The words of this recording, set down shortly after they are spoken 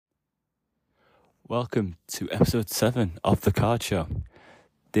Welcome to episode 7 of The Card Show.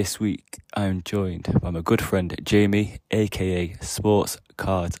 This week I am joined by my good friend Jamie, aka Sports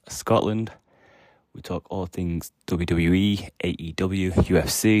Cards Scotland. We talk all things WWE, AEW,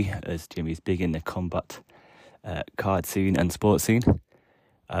 UFC, as Jamie's big in the combat card scene and sports scene.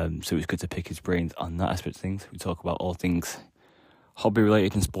 So it's good to pick his brains on that aspect of things. We talk about all things hobby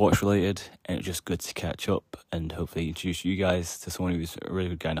related and sports related, and it's just good to catch up and hopefully introduce you guys to someone who's a really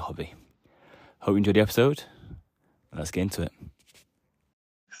good guy in a hobby. Hope you enjoyed the episode. Let's get into it.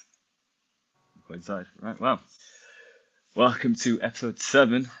 Inside. Right, well, welcome to episode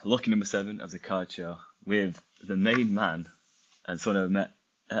 7, lucky number 7 of The Card Show, with the main man and someone I've met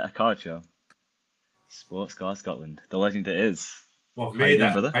at a card show, Sports Card Scotland, the legend it is. Well, I've made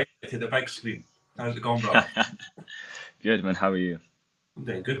it, brother? To the big screen. How's it going, bro? Good, man. How are you? I'm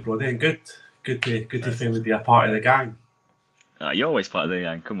doing good, bro. Doing good. Good to finally be a part of the gang. You're always part of the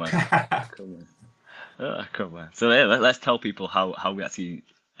gang. Come on. Come on. Come on. So yeah, let's tell people how we actually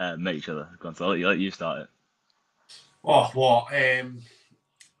met each other. Go on, so I'll let you start it. Oh, what? Where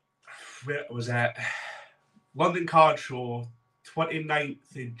was it? London Card Show, 29th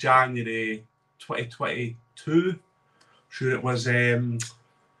of January 2022. Sure, it was.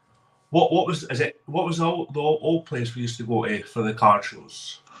 What was the old place we used to go to for the card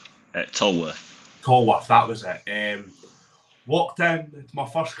shows? Tolworth, that was it. Walked in, it's my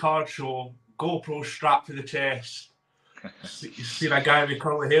first card show, GoPro strapped to the chest. You see that guy with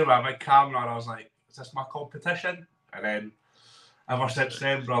curly hair with a big camera, and I was like, is this my competition? And then ever since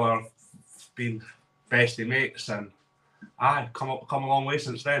then, brother, been bestie mates, and I've come a long way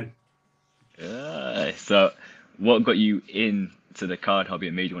since then. Yeah. So what got you into the card hobby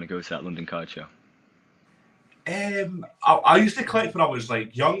and made you want to go to that London Card Show? I used to collect when I was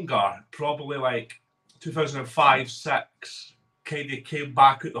like younger, probably like 2005-06. Kind of came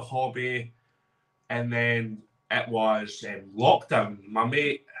back at the hobby, and then it was lockdown. My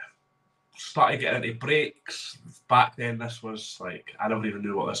mate started getting into breaks. Back then, this was like, I never even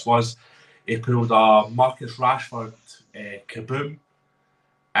knew what this was. He pulled a Marcus Rashford Kaboom,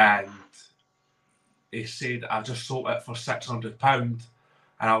 and he said, I just sold it for £600. And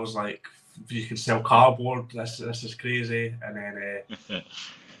I was like, you can sell cardboard, this is crazy. And then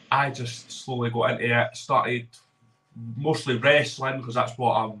I just slowly got into it, started mostly wrestling, because that's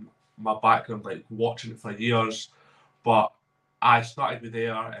what my background, like watching it for years. But I started with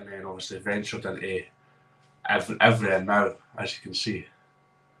there, and then obviously ventured into everything now, as you can see.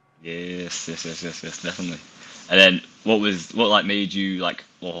 Yes, definitely. And then what made you like,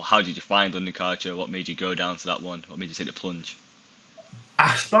 well, how did you find London Card Show? What made you go down to that one? What made you take the plunge?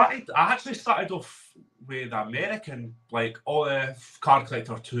 I actually started off with American, like all the Card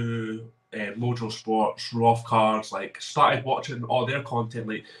Collector 2, Mojo Sports, Roth Cards, like started watching all their content.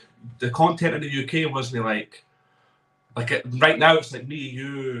 Like the content in the UK wasn't like right now it's like me,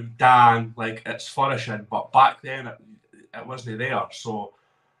 you, Dan, like it's flourishing, but back then it wasn't there. So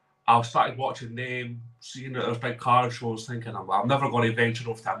I started watching them, seeing that there's big card shows, thinking I'm never going to venture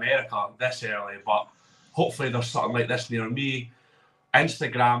off to America this early, but hopefully there's something like this near me.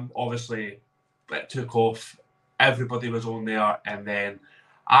 Instagram, obviously, it took off. Everybody was on there, and then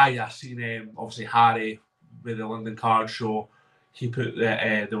I seen obviously Harry with the London Card Show. He put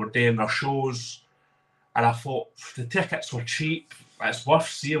they were doing their shows, and I thought the tickets were cheap. It's worth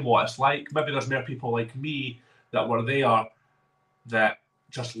seeing what it's like. Maybe there's more people like me that were there that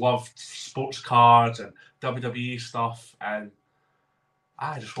just loved sports cards and WWE stuff, and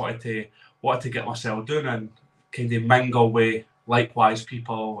I just wanted to get myself doing and kind of mingle with likewise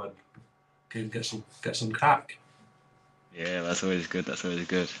people and can get some crack. Yeah, that's always good.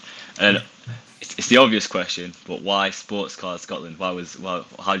 And it's the obvious question, but why Sports Card Scotland? How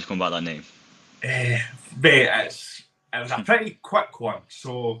did you come about that name? Mate, it was a pretty quick one.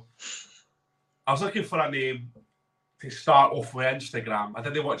 So I was looking for a name to start off with Instagram. I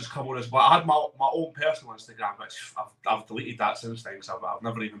didn't want to just come on as well. I had my own personal Instagram, which I've deleted that since then, because I've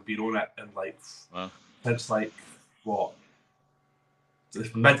never even been on it in like since like what,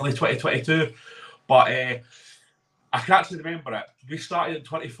 middle of 2022. But I can actually remember it. We started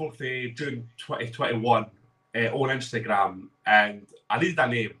on 24th of June 2021 on Instagram, and I needed a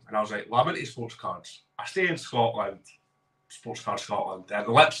name, and I was like, well, I'm into sports cards. I stay in Scotland, Sports Card Scotland, and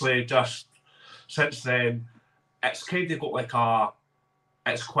literally just since then, it's kind of got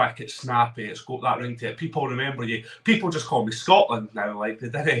it's quick, it's snappy, it's got that ring to it. People remember you. People just call me Scotland now, like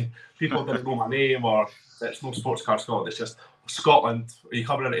people didn't know my name, or it's no Sports Card Scotland, it's just Scotland, are you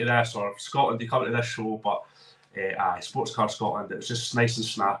coming into this, or Scotland, are you coming to this show? But Sports Card Scotland, it was just nice and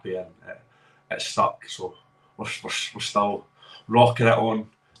snappy, and it stuck, so we're still rocking it on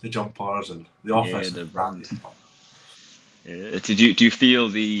the jumpers and the Yeah, office. the brand. Yeah. Do you feel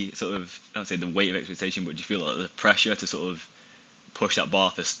the sort of, I don't say the weight of expectation, but do you feel like the pressure to sort of push that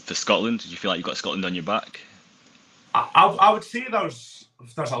bar for Scotland? Do you feel like you've got Scotland on your back? I would say there's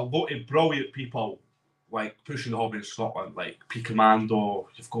a lot of brilliant people like pushing the hobby in Scotland, like P Commando.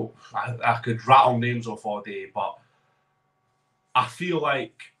 You've got I could rattle names off all day, but I feel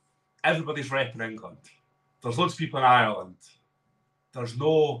like everybody's repping England. There's loads of people in Ireland. There's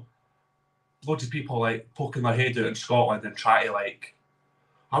no loads of people like poking their head out in Scotland and try to like.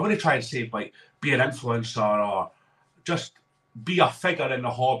 I want to try and say like be an influencer or just be a figure in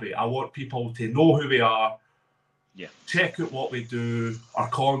the hobby. I want people to know who we are. Yeah. Check out what we do, our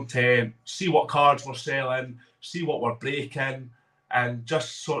content, see what cards we're selling, see what we're breaking, and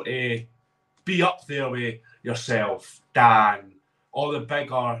just sort of be up there with yourself, Dan, all the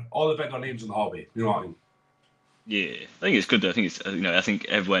bigger names in the hobby. You know what I mean? Yeah, I think it's good though. I think it's I think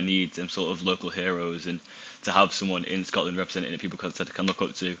everyone needs them sort of local heroes, and to have someone in Scotland representing it, people can look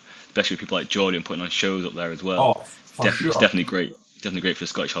up to, especially people like Jordan putting on shows up there as well. Oh, for Definitely, sure. it's definitely great for the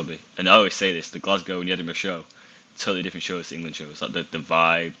Scottish hobby. And I always say this: the Glasgow and the Edinburgh show, totally different shows to England shows. Like the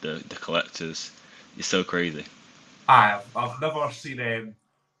vibe, the collectors, it's so crazy. I've never seen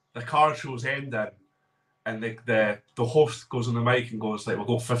the card shows ending and the host goes on the mic and goes like, "We'll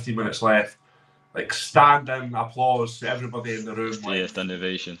go 15 minutes left." Like standing applause to everybody in the room. Yeah, stand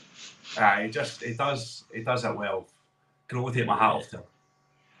ovation. He does it well. Can only take my hat off to him.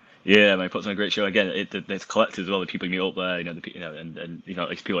 Yeah, man, he puts on a great show. Again, there's collectors as well. The people you meet up there, and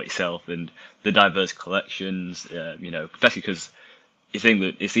like people like yourself and the diverse collections. Especially because you think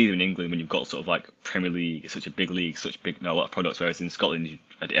that it's easier in England when you've got sort of like Premier League, it's such a big league, such big, a lot of products. Whereas in Scotland, you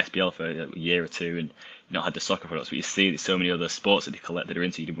had the SPL for a year or two, and had the soccer products. But you see, there's so many other sports that they collect that are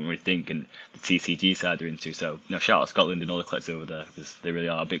into you didn't really think, and the TCG side they're into. So, shout out Scotland and all the collectors over there because they really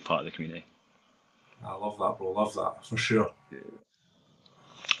are a big part of the community. I love that, bro. Love that for sure.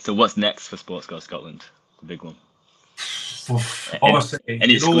 So, what's next for Sports Guard Scotland? The big one. Obviously,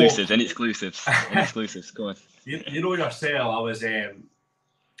 any exclusives? Any exclusives? Any exclusives? Go on. You know yourself.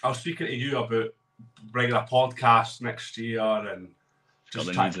 I was speaking to you about bringing a podcast next year and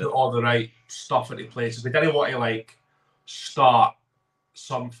just trying to put all the right stuff into places. We didn't want to like start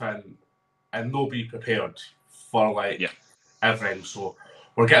something and not be prepared for like everything. So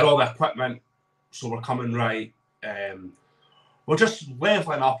we're getting all the equipment. So we're coming right. We're just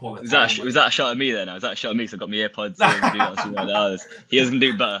leveling up all the time. Was that a shot at me then? Was that a shot at me? So I got my AirPods in. He was going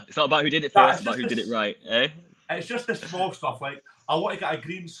to do better. It's not about who did it first, it's about who did it right. Eh? It's just the small stuff. Like, I want to get a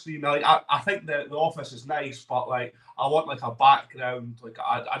green screen. Like, I think the office is nice, but like, I want like a background. Like,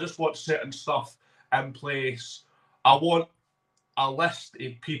 I just want certain stuff in place. I want a list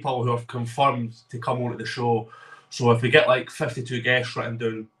of people who have confirmed to come on to the show. So if we get like 52 guests written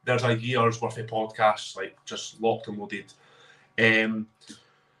down, there's a year's worth of podcasts, like just locked and loaded.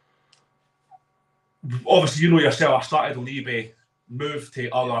 Obviously, you know yourself, I started on eBay, moved to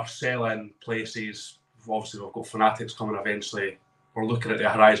other selling places. Obviously, we've got Fanatics coming eventually. We're looking at the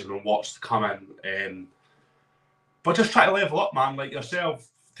horizon and what's coming. But just try to level up, man. Like yourself,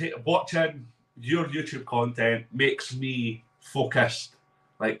 watching your YouTube content makes me focused.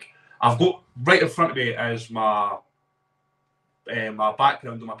 Like, I've got right in front of me is my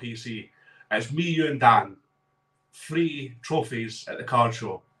background on my PC. It's me, you, and Dan. 3 trophies at the card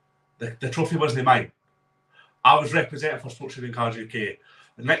show. The trophy wasn't mine. I was representing for Sports Trading Cards UK.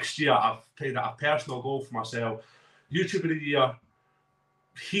 The next year, I've played a personal goal for myself. YouTube of the year,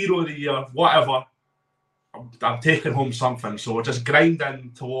 Hero of the year, whatever. I'm taking home something. So we're just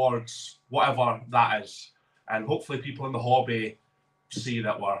grinding towards whatever that is. And hopefully people in the hobby see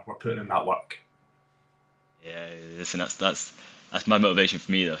that we're putting in that work. Yeah, listen, that's my motivation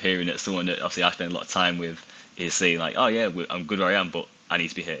for me though. Hearing that someone that obviously I spend a lot of time with is saying like, oh yeah, I'm good where I am, but I need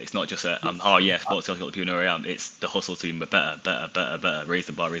to be here. It's not just Sports Guard, people know where I am. It's the hustle to be better. Raise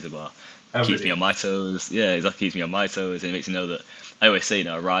the bar. Keeps me on my toes. Yeah, exactly. Keeps me on my toes, and it makes me know that I always say,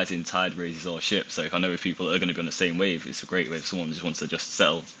 a rising tide raises all ships. So if I know if people are going to be on the same wave, it's a great wave. If someone just wants to just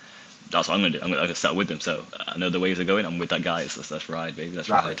settle, that's what I'm going to do. I'm going to settle with them. So I know the waves are going. I'm with that guy. Let's ride, baby. Let's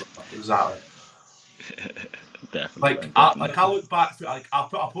ride. Exactly. Definitely. I look back. I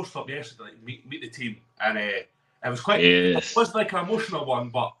put a post up yesterday, like meet the team, and it was quite. It was like an emotional one,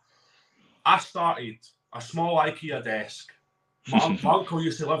 but I started a small IKEA desk. My uncle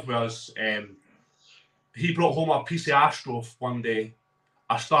used to live with us. He brought home a piece of Astro one day.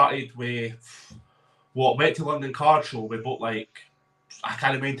 I started with went to London Card Show. We bought like, I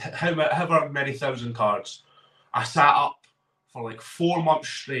can't remember however many thousand cards. I sat up for like 4 months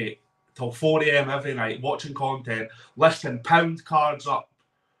straight till 4 a.m. every night watching content, listing pound cards up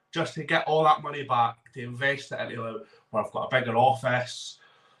just to get all that money back, to invest it into where I've got a bigger office.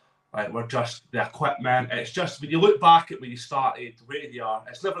 Like, we're just the equipment. It's just when you look back at when you started, where you are,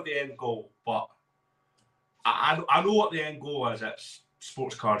 it's never the end goal. But I know what the end goal is. It's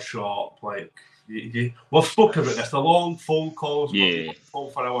sports card shop. Like, we've spoken about this. The long phone calls,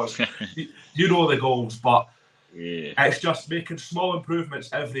 phone for hours. you know the goals, but it's just making small improvements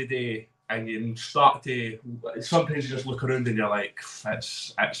every day. And you start to, sometimes you just look around and you're like,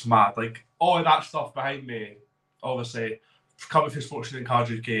 it's mad. Like, all of that stuff behind me, obviously, coming from Sports Trading Cards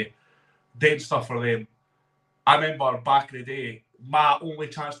UK, doing stuff for them. I remember back in the day, my only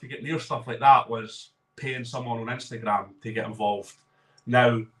chance to get near stuff like that was paying someone on Instagram to get involved.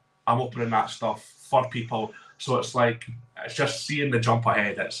 Now, I'm opening that stuff for people. So it's like, it's just seeing the jump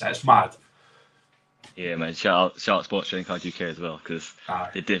ahead. It's mad. Yeah, man. Shout out Sports Trading Cards UK as well, because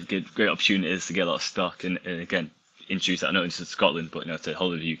they did give great opportunities to get a lot of stock and again introduce that not only to Scotland but to the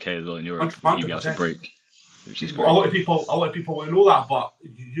whole of the UK as well in Europe. You be able to break, which is great. A lot of people will know that, but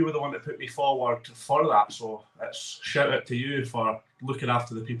you were the one that put me forward for that. So it's shout out to you for looking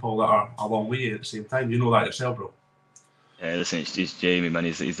after the people that are along with you at the same time. You know that yourself, bro. Yeah, listen, it's Jamie, man.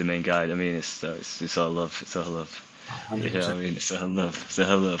 He's the main guy. I mean, it's all love. It's all love. 100%. Yeah, I mean, it's all love. It's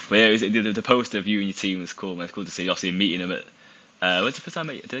all love. But yeah, the poster of you and your team was cool, man. It's cool to see. Obviously, meeting him at. When's the first time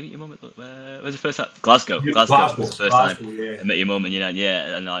did I meet your mum? When's the first time? Glasgow. Glasgow was the first time I met your mum, and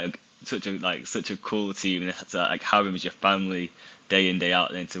and like such a cool team, and to like have him as your family day in day out,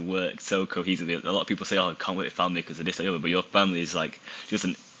 and then to work so cohesively. A lot of people say, "Oh, I can't wait to family because of this or the other," but your family is like just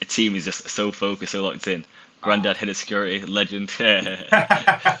a team is just so focused, so locked in. Granddad, head of security, legend.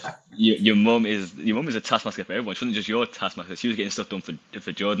 Your mum is a taskmaster for everyone. She wasn't just your taskmaster. She was getting stuff done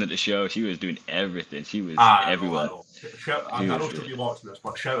for Jordan at the show. She was doing everything. She was everywhere. I know she'll be watching this,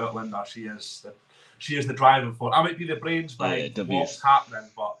 but shout out Linda. She is the driving force. I might be the brains behind what's happening,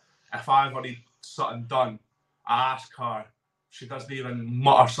 but if I ever need something done, I ask her. She doesn't even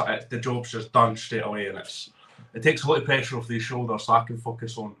mutter something. The job's just done straight away, and it takes a lot of pressure off these shoulders, so I can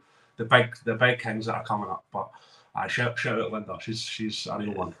focus on the big things that are coming up. But I shout out Linda. She's a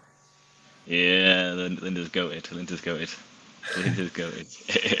real one. Yeah, Linda's goated.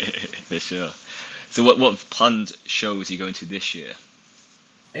 For sure. So what planned shows are you going to this year?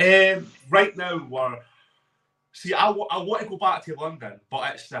 Right now I want to go back to London,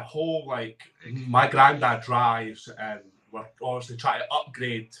 but it's the whole like my granddad drives and we're obviously trying to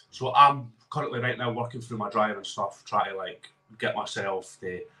upgrade. So I'm currently right now working through my driving stuff, trying to like get myself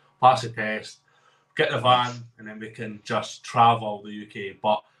to pass the test, get the van, and then we can just travel the UK.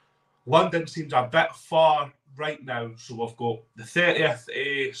 But London seems a bit far right now, so we've got the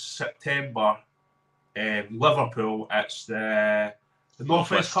 30th of September, Liverpool. It's the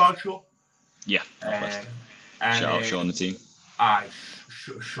Northwest Card Show. Yeah, Northwest. Shout out Sean and the team.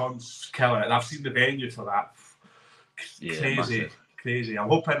 Sean's killing it. I've seen the venue for that. Crazy. I'm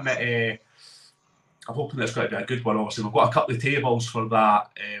hoping that it's going to be a good one. Obviously, we've got a couple of tables for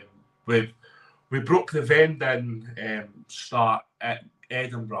that. We broke the vending start at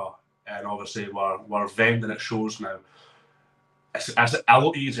Edinburgh, and obviously we're vending at shows now. It's a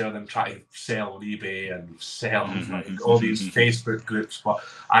lot easier than trying to sell on eBay and sell all these Facebook groups. But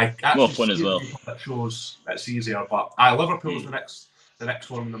I actually more fun as well. At shows it's easier. But Liverpool's the next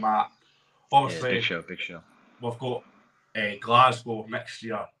one on the map. Obviously, big show. We've got Glasgow next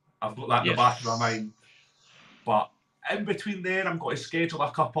year. I've got that in the back of my mind. But in between there, I'm going to schedule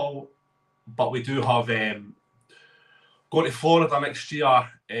a couple. But we do have going to Florida next year.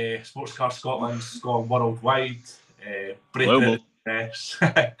 Sports Car Scotland's gone worldwide. Breaking and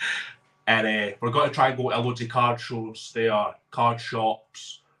we're going to try and go to loads of card shows there, card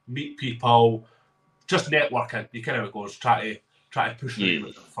shops, meet people, just networking. You kind of how it goes. Try to push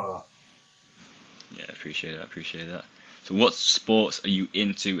it further. Yeah, I appreciate that. So, what sports are you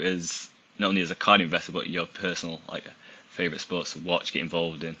into as not only as a card investor, but your personal favorite sports to watch, get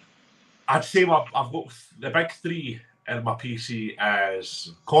involved in? I'd say I've got the big three in my PC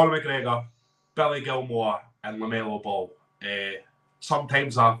as Conor McGregor, Billy Gilmore, and LaMelo Ball.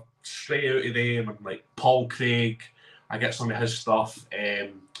 Sometimes I stray out of them and like Paul Craig. I get some of his stuff.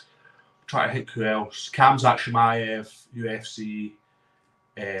 Try to think who else. Khamzat Chimaev, UFC,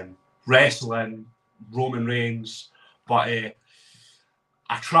 wrestling, Roman Reigns. But I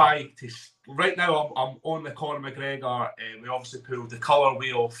try to. Right now, I'm on the Conor McGregor. We obviously pulled the colour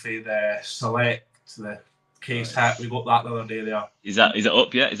wheel for the select, the case hat. We got that the other day there. Is it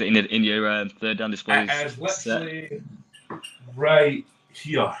up yet? Is it in your third down display? It is literally right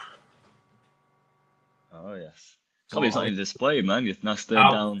here. Oh yes. It's not in display, man. That's third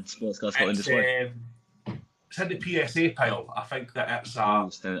down Sports Car Scotland display. it's in the PSA pile. I think that it's a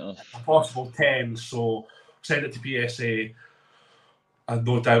Oh, possible 10, so send it to PSA. And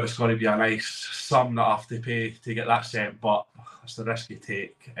no doubt it's going to be a nice sum that I have to pay to get that sent, but it's the risk you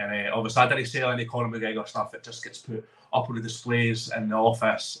take. And obviously, I didn't sell any Conor McGregor stuff. It just gets put up on the displays in the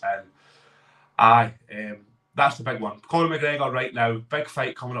office. And that's the big one. Conor McGregor right now, big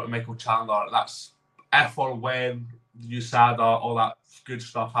fight coming up with Michael Chandler. That's if or when USADA, all that good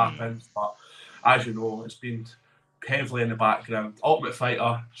stuff happens. But as you know, it's been heavily in the background. Ultimate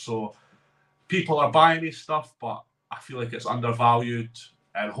Fighter, so people are buying his stuff, but I feel like it's undervalued,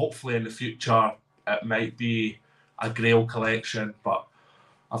 and hopefully in the future it might be a Grail collection. But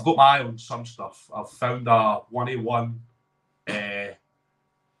I've got my eye on some stuff. I've found a 1A1,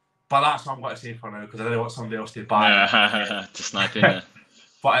 but that's what I'm going to say for now because I don't want somebody else to buy it. To snipe in there.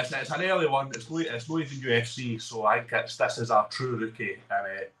 But it's an early one. It's not even UFC, so I think this is a true rookie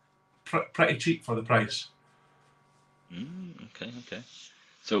and pretty cheap for the price. Okay.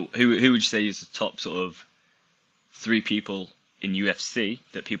 So who would you say is the top sort of 3 people in UFC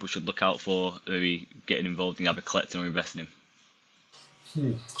that people should look out for, maybe getting involved in either collecting or investing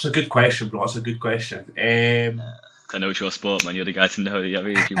in? It's a good question, bro. It's a good question. I know it's your sport, man. You're the guy to know. You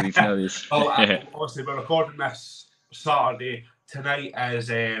need to know this. Well, obviously, we're recording this Saturday. Tonight is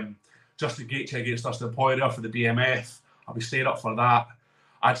Justin Gaethje against Dustin Poirier for the BMF. I'll be staying up for that.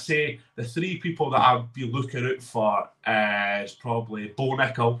 I'd say the 3 people that I'd be looking out for is probably Bo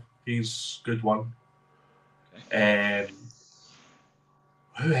Nickel. He's a good one.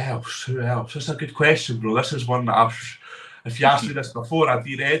 Who else? That's a good question, bro. This is one that if you asked me this before, I'd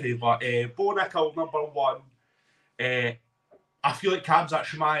be ready. But Bo Nickel, number 1. I feel like Khamzat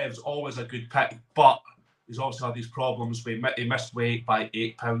Chimaev is always a good pick, but he's also had these problems where he missed weight by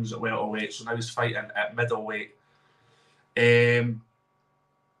 8 pounds at welterweight, so now he's fighting at middleweight. Is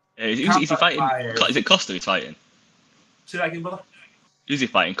he fighting? Is it Costa he's fighting? Say that again, brother. Who's he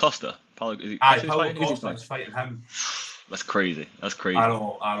fighting? Costa? Paulo Costa is fighting him. That's crazy. I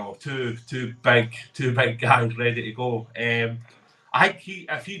know. Two big guys ready to go. I think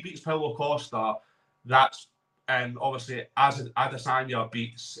if he beats Paulo Costa, and obviously as Adesanya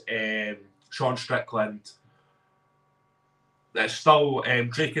beats Sean Strickland, it's still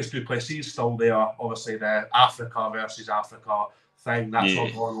Dricus du Plessis still there. Obviously the Africa versus Africa thing that's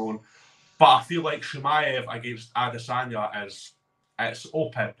all going on. But I feel like Chimaev against Adesanya it's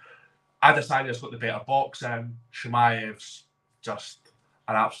open. Adesanya's got the better boxing. Chimaev's just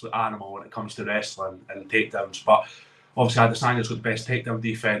an absolute animal when it comes to wrestling and takedowns. But obviously Adesanya's got the best takedown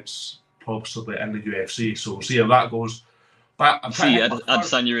defense possibly in the UFC. So we'll see how that goes. But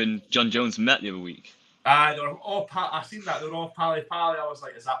Adesanya and John Jones met the other week. They were all I seen that they were all pally. I was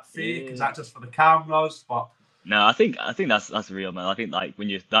like, is that fake? Is that just for the cameras? But no, I think that's real, man. I think like when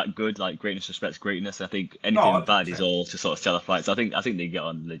you're that good, like greatness respects greatness. I think anything bad is all to sort of sell a fight. So I think they get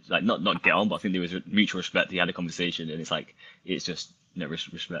on, like not get on, but I think there was mutual respect. They had a conversation, and it's just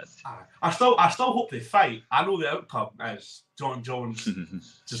respect. I still hope they fight. I know the outcome is John Jones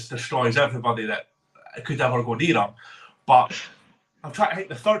just destroys everybody that could ever go near him. But I'm trying to think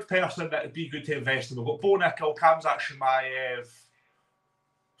the third person that would be good to invest in. We've got Bo Nickel, Khamzat Chimaev.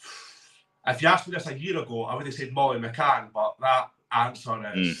 If you asked me this a year ago, I would have said Molly McCann, but that answer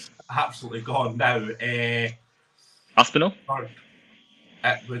is absolutely gone now. Aspinall?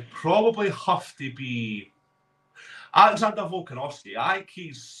 It would probably have to be Alexander Volkanovski. I think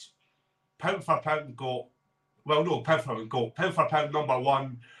he's pound for pound pound for pound number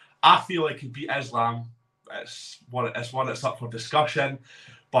 1. I feel like he'd beat Islam. It's one that's up for discussion.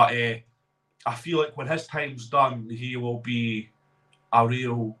 But I feel like when his time's done, he will be a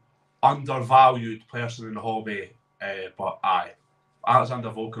real undervalued person in the hobby, but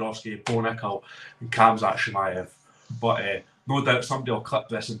Alexander Volkanovski, Bo Nickel, and Khamzat Chimaev. But no doubt somebody will clip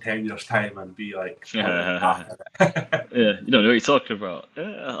this in 10 years' time and be like, yeah, you don't know what you're talking about.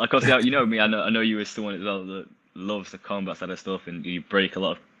 Of course, you know me. I know you as someone as well that loves the combat side of stuff, and you break a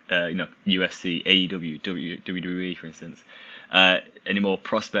lot of UFC, AEW, WWE, for instance. Any more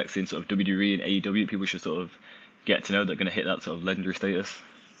prospects in sort of WWE and AEW people should sort of get to know that are going to hit that sort of legendary status?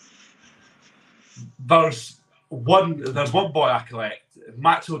 There's one boy I collect,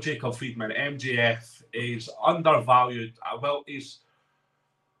 Maxwell Jacob Friedman, MJF. Is undervalued. Well, he's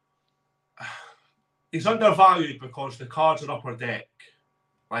undervalued because the cards are upper deck.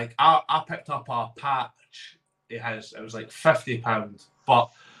 Like I picked up a patch. It was like £50, but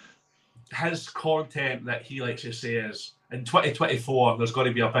his content that he likes to say is in 2024 there's got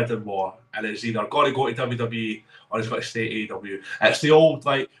to be a bidding war, and it's either got to go to WWE or it's got to stay AEW. It's the old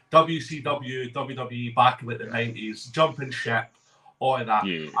like WCW, WWE back in like the 90s, jumping ship, all of that.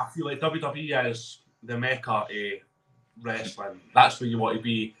 Yeah. I feel like WWE is the mecca of wrestling. That's where you want to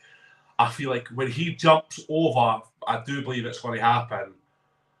be. I feel like when he jumps over, I do believe it's going to happen.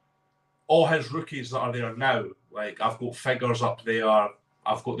 All his rookies that are there now, like I've got figures up there.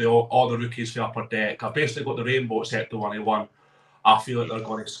 I've got all the rookies for Upper Deck. I've basically got the rainbow except the one he won. I feel like they're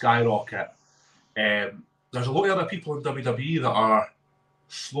going to skyrocket. There's a lot of other people in WWE that are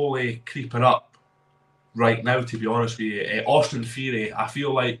slowly creeping up right now, to be honest with you. Austin Theory, I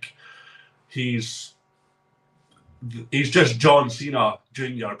feel like he's just John Cena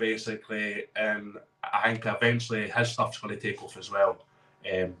Jr. basically, and I think eventually his stuff's going to take off as well.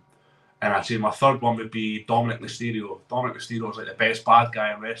 And I'd say my third one would be Dominic Mysterio. Dominic Mysterio is like the best bad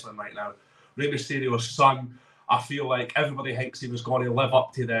guy in wrestling right now. Rey Mysterio's son, I feel like everybody thinks he was going to live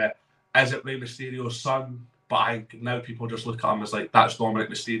up to the, is it Rey Mysterio's son? But I think now people just look at him as like, that's Dominic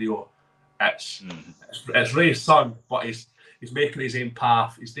Mysterio. It's Rey's son, but he's making his own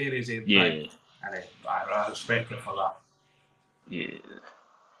path. He's doing his own thing. And I respect it for that. Yeah. Do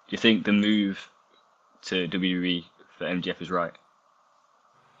you think the move to WWE for MJF is right?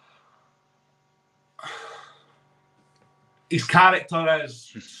 His character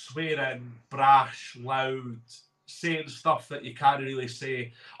is swearing, brash, loud, saying stuff that you can't really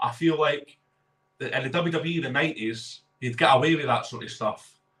say. I feel like in the WWE in the 90s, he'd get away with that sort of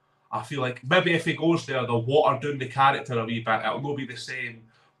stuff. I feel like maybe if he goes there, they'll water down the character a wee bit. It'll not be the same.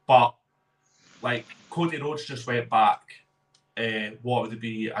 But like Cody Rhodes just went back, what would it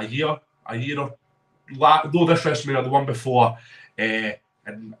be, a year or no, this WrestleMania, the one before, and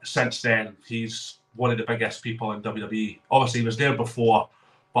since then he's one of the biggest people in WWE. Obviously he was there before,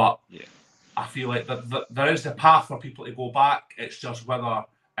 but I feel like there is the path for people to go back. It's just whether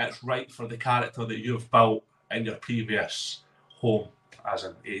it's right for the character that you've built in your previous home, as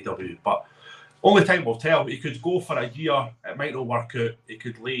in AEW. But only time will tell. He could go for a year, it might not work out, he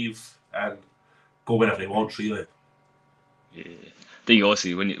could leave and go wherever he wants, really. Yeah. I think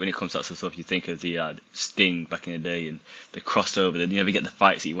also when it comes to that sort of stuff, you think of the Sting back in the day and the crossover. Then you never get the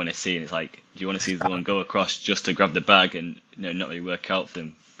fights that you want to see, and it's like, do you want to see someone go across just to grab the bag and not really work out for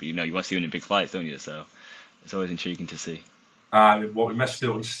them? But you want to see them in big fights, don't you? So it's always intriguing to see. What we missed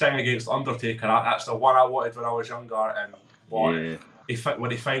out on Sting against Undertaker. That's the one I wanted when I was younger, and when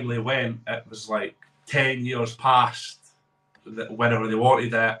he finally went, it was like 10 years past whenever they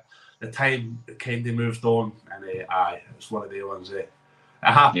wanted it. The time kind of moved on, and it's one of the ones. It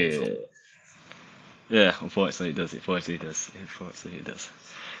happens. Yeah, unfortunately it does. Unfortunately it does.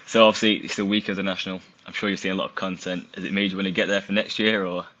 So obviously it's the week of the National. I'm sure you're seeing a lot of content. Has it made you want to get there for next year,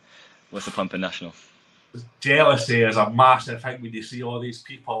 or what's the plan for National? Jealousy is a massive thing when you see all these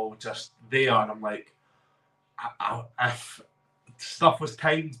people just there, and I'm like, if stuff was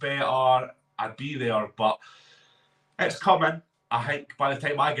timed better, I'd be there. But it's coming. I think by the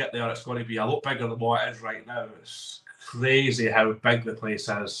time I get there, it's going to be a lot bigger than what it is right now. It's crazy how big the place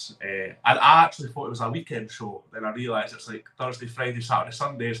is. And I actually thought it was a weekend show. Then I realised it's like Thursday, Friday, Saturday,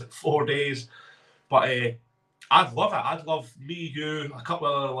 Sunday. It's like 4 days. But I'd love it. I'd love me, you, a couple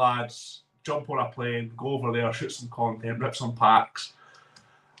of other lads, jump on a plane, go over there, shoot some content, rip some packs.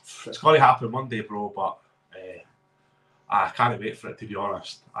 It's going to happen Monday, bro. But I can't wait for it, to be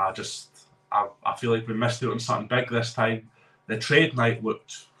honest. I feel like we missed out on something big this time. The trade night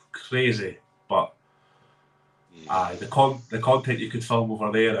looked crazy, but the content you could film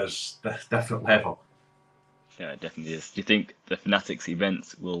over there is a different level. Yeah, it definitely is. Do you think the Fanatics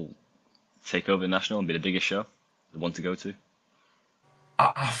event will take over the National and be the biggest show, the one to go to?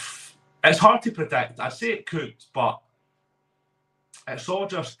 It's hard to predict. I say it could, but it's all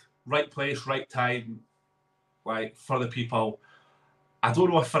just right place, right time, like for the people. I don't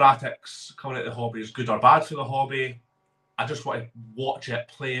know if Fanatics coming at the hobby is good or bad for the hobby. I just want to watch it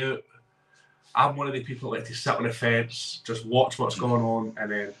play out. I'm one of the people that like to sit on the fence, just watch what's going on,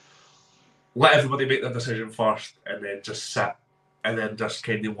 and then let everybody make their decision first, and then just sit, and then just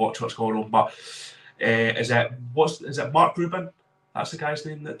kind of watch what's going on. But is it Mark Rubin? That's the guy's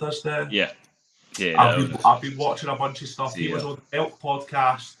name that does the. Yeah. I've been watching a bunch of stuff. He was on the Elk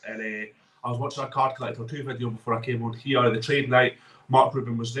podcast, and I was watching a Card Collector 2 video before I came on here. The trade night, Mark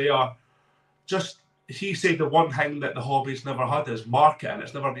Rubin was there. He said the one thing that the hobby's never had is marketing.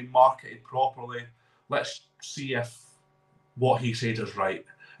 It's never been marketed properly. Let's see if what he said is right.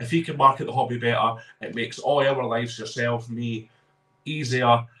 If he can market the hobby better, it makes all our lives, yourself, me,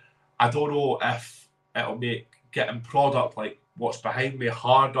 easier. I don't know if it'll make getting product like what's behind me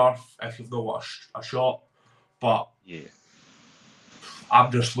harder if you've not got a shop. But I'm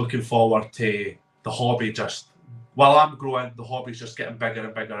just looking forward to the hobby just. While I'm growing, the hobby's just getting bigger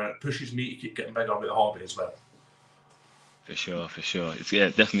and bigger. It pushes me to keep getting bigger with the hobby as well. For sure. It's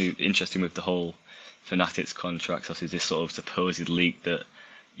definitely interesting with the whole Fanatics contracts. Obviously, this sort of supposed leak that,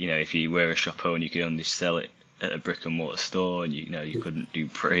 if you were a shop owner, you could only sell it at a brick and mortar store, and you couldn't do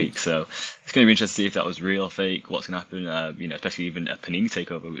breaks. So it's going to be interesting to see if that was real or fake. What's going to happen? Especially even a Panini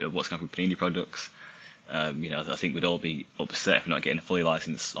takeover. What's going to happen with Panini products? I think we'd all be upset if we're not getting a fully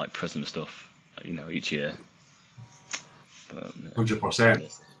licensed like Prism stuff, each year.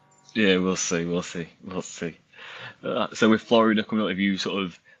 100%. Yeah, we'll see. So with Florida coming up, have you sort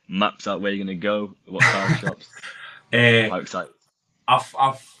of mapped out where you're going to go? What card shops? How excited?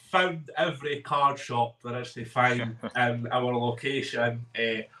 I've found every card shop there is to find in our location.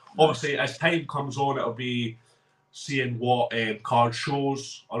 Obviously, as time comes on, it'll be seeing what card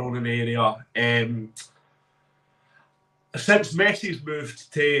shows are on an area. Since Messi's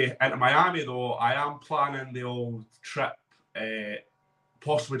moved into Miami, though, I am planning the old trip.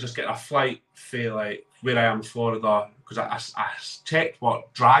 Possibly just get a flight for like where I am in Florida, because I checked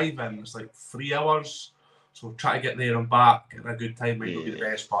what driving it's like 3 hours, so try to get there and back at a good time might not be the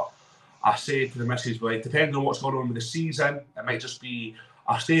best. But I say to the missus, like, depending on what's going on with the season, it might just be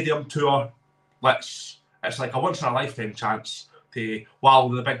a stadium tour. It's like a once in a lifetime chance to, while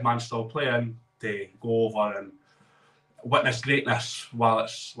the big man's still playing, to go over and witness greatness while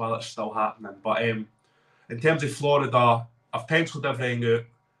it's still happening. But in terms of Florida, I've penciled everything out.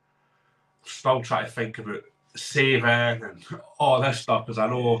 Still trying to think about saving and all this stuff, because I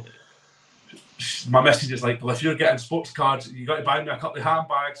know my message is like, well, if you're getting sports cards, you got to buy me a couple of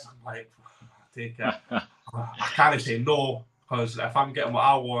handbags. I'm like, take it. I can't say no, because if I'm getting what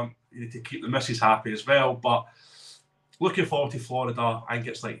I want, you need to keep the missus happy as well. But looking forward to Florida. I think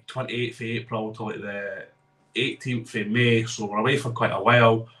it's like 28th of April to like the 18th of May, so we're away for quite a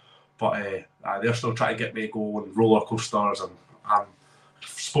while. But they're still trying to get me going roller coasters and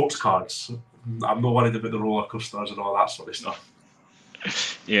sports cards. I'm not worried about the roller coasters and all that sort of stuff.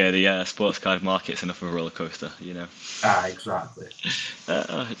 Yeah, the sports card market's enough of a roller coaster, Exactly.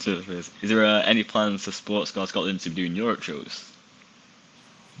 Is there any plans for Sports Card Scotland to be doing Europe shows?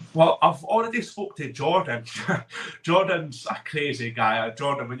 Well, I've already spoke to Jordan. Jordan's a crazy guy.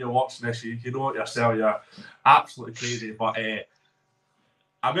 Jordan, when you're watching this, you know it yourself. You're absolutely crazy. But I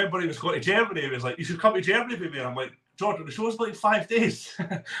remember he was going to Germany. He was like, "You should come to Germany with me." And I'm like, "Jordan, the show's like 5 days.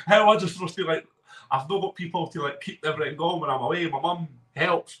 How am I just supposed to like? I've not got people to like keep everything going when I'm away. My mum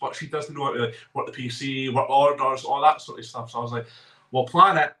helps, but she doesn't know how to like, work the PC, work orders, all that sort of stuff." So I was like, "Well,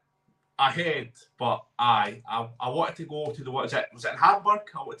 plan it ahead." But I wanted to go to was it in Hamburg?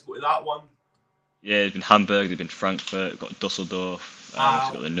 I wanted to go to that one. Yeah, there's been Hamburg, there's been Frankfurt, got Dusseldorf,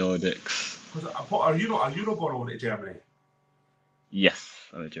 got the Nordics. Are you not going over to Germany? Yes,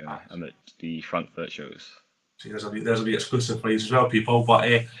 I'm at Germany. I'm at the Frankfurt shows. See, there's a bit exclusive for you as well, people.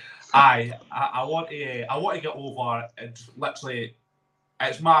 But I want to get over, and literally,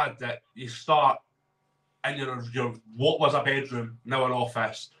 it's mad that you start in your what was a bedroom, now an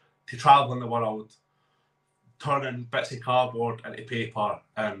office, to traveling the world, turning bits of cardboard into paper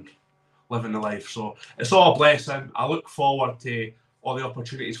and living the life. So it's all a blessing. I look forward to all the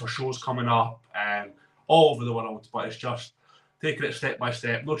opportunities for shows coming up and all over the world, but it's just taking it step by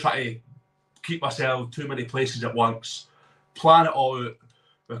step, not trying to keep myself too many places at once, plan it all out,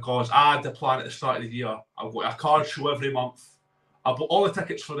 because I had the plan at the start of the year. I've got a card show every month. I bought all the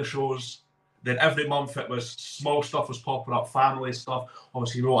tickets for the shows. Then every month it was small stuff was popping up, family stuff.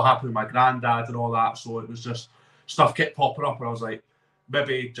 Obviously, you know what happened with my granddad and all that. So it was just stuff kept popping up, and I was like,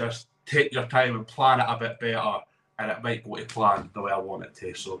 maybe just take your time and plan it a bit better, and it might go to plan the way I want it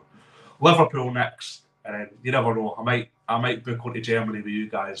to. So Liverpool next, and then you never know. I might book on to Germany with you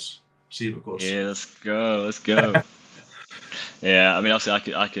guys. See if it goes. Yeah, let's go. Yeah, I mean,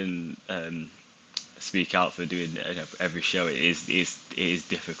 obviously, I can speak out for doing every show. It is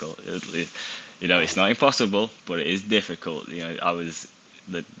difficult. It's not impossible, but it is difficult. I was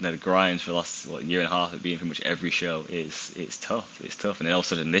the grind for the last year and a half of being pretty much every show it's tough. It's tough, and then all of a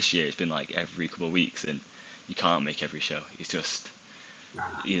sudden this year it's been like every couple of weeks, and you can't make every show. It's just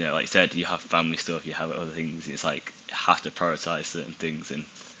like you said, you have family stuff, you have other things. It's like you have to prioritize certain things, and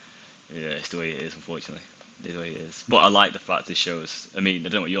yeah, it's the way it is, unfortunately. It's the way it is. But I like the fact this shows. I mean, I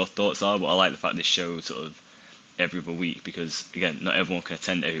don't know what your thoughts are, but I like the fact this shows sort of every other week, because again, not everyone can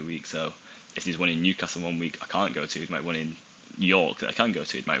attend every week. So if there's one in Newcastle one week I can't go to, there might be one in York that I can go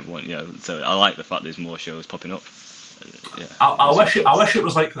to. It might be one, So I like the fact there's more shows popping up. Yeah. I wish it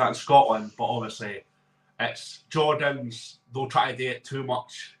was like that in Scotland, but obviously it's Jordan's. They'll try to do it too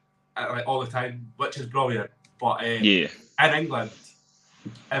much, like all the time, which is brilliant. But in England,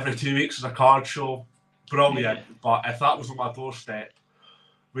 every 2 weeks is a card show. Brilliant. Yeah. But if that was on my doorstep,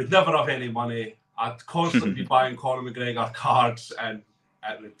 we'd never have any money. I'd constantly be buying Conor McGregor cards, and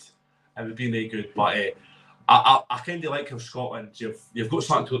it would be no good. But I kind of like how Scotland, you've got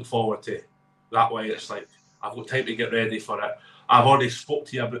something to look forward to. That way, it's like I've got time to get ready for it. I've already spoke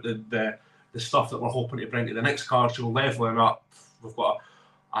to you about the stuff that we're hoping to bring to the next car show, leveling up. We've got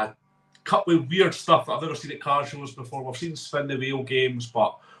a couple of weird stuff that I've never seen at car shows before. We've seen spin the wheel games,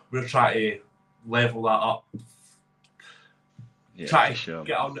 but we're trying to level that up. Try to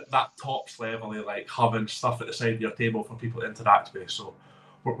get on that tops level of like having stuff at the side of your table for people to interact with. So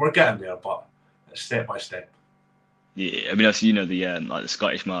we're getting there, but it's step by step. Yeah, I mean, obviously, the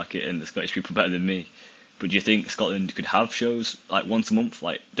Scottish market and the Scottish people better than me. But do you think Scotland could have shows like once a month?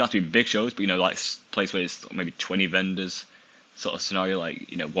 Like, don't have to be big shows, but like place where it's maybe 20 vendors, sort of scenario.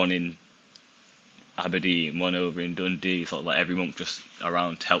 Like, one in Aberdeen, one over in Dundee, sort of like every month, just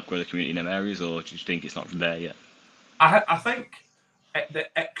around to help grow the community in them areas. Or do you think it's not there yet? I think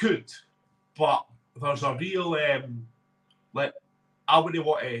it could, but there's a real like I wouldn't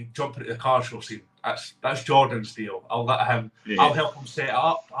want to jump into the car show scene. That's Jordan's deal. I'll let him. Yeah. I'll help him set it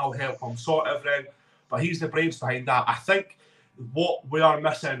up. I'll help him sort everything. But he's the brains behind that. I think what we are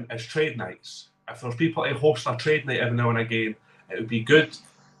missing is trade nights. If there's people to host a trade night every now and again, it would be good.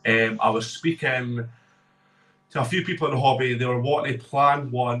 I was speaking to a few people in the hobby. They were wanting to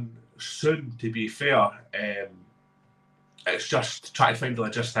plan one soon, to be fair. It's just trying to find the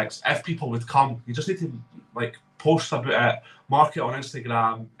logistics. If people would come, you just need to like post about it, mark it on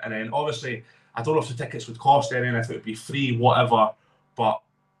Instagram, and then obviously I don't know if the tickets would cost anything, if it would be free, whatever. But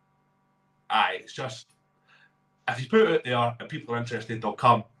it's just if you put it out there and people are interested, they'll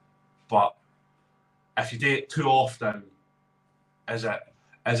come. But if you do it too often, is it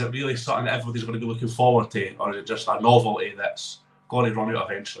really something that everybody's going to be looking forward to, or is it just a novelty that's going to run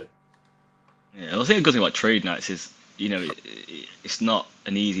out eventually? Yeah, I think a good thing about trade nights is, it's not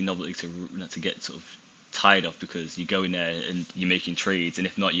an easy novelty to get sort of tired of, because you go in there and you're making trades, and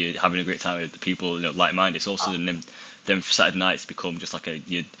if not, you're having a great time with the people like-minded. It's also them Saturday nights become just like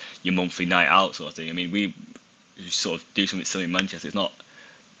your monthly night out sort of thing. I mean, we sort of do something silly in Manchester. It's not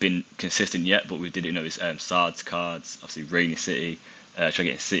been consistent yet, but we did it's SARDS cards, obviously Rainy City, try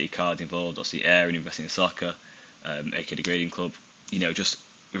getting City cards involved, obviously Air and investing in soccer, AK the Grading Club. Just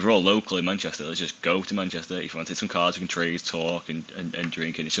if we're all local in Manchester, let's just go to Manchester. If you wanted some cards, we can trade, talk, and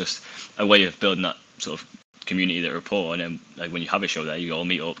drink. And it's just a way of building that sort of community, that rapport. And then, like, when you have a show there, you all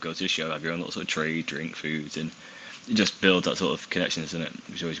meet up, go to the show, have your own little sort of trade, drink, foods, and it just builds that sort of connection, isn't it?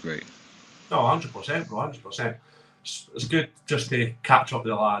 Which is always great. No, 100%, bro, 100%. It's good just to catch up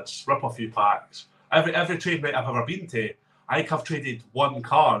with the lads, rip a few packs. Every trade night I've ever been to, I think I've traded one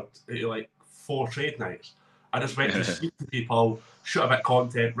card out of like 4 trade nights. I just went to speak to people, shoot a bit of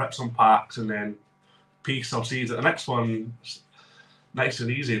content, rip some packs, and then peace. I'll see you at the next one. Nice and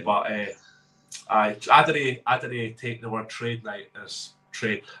easy, but I didn't take the word trade night as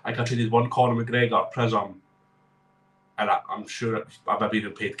trade. I traded one Conor McGregor Prism, and I'm sure I've maybe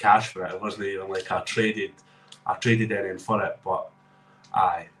even paid cash for it. It wasn't even like I traded anything for it, but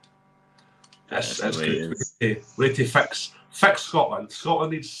it's good. We need to fix Scotland.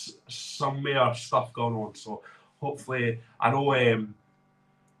 Scotland needs some more stuff going on. So hopefully, I know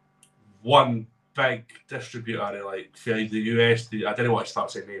one big distributor like for the US. I didn't want to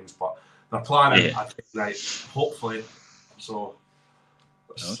start saying names, but they're planning a trade night. Hopefully, so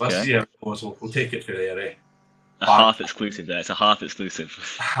let's see how it goes. We'll take it from there. A half exclusive there. It's a half exclusive.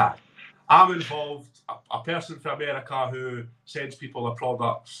 I'm involved. A person from America who sends people the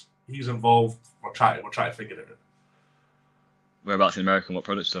products. He's involved. We're trying to figure it out. Whereabouts in America and what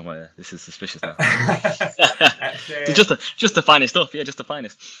products are there? This is suspicious now. Just the finest stuff, just the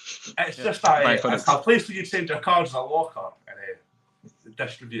finest. It's just a place where you send your cards in a locker and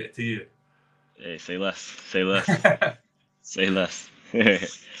distribute it to you. Yeah, say less. Say less.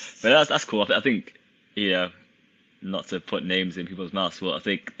 But that's cool. I think, not to put names in people's mouths, but I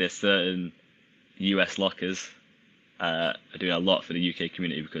think there's certain US lockers are doing a lot for the UK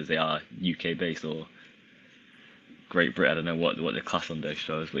community because they are UK based, or Great Britain. I don't know what the class on those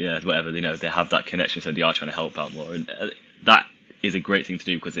shows, but whatever. They have that connection, so they are trying to help out more, and that is a great thing to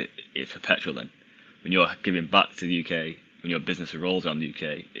do because it's perpetual. Then, when you're giving back to the UK, when your business rolls around the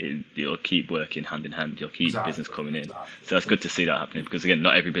UK, it'll keep working hand in hand. You'll keep business coming in. So that's good to see that happening, because again,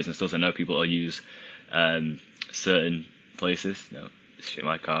 not every business does. I know people will use certain places, Ship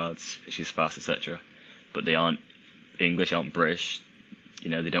My Cards, Issues Fast, etc., but they aren't English, aren't British. They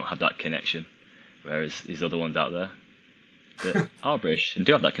don't have that connection. Whereas these other ones out there that are British and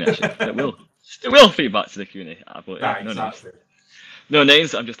do have that connection, that will feed back to the community. But no names. No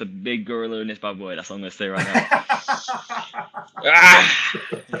names. I'm just a big gorilla in this bad boy. That's all I'm going to say right now.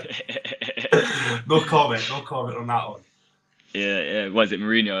 No comment on that one. Yeah. What is it,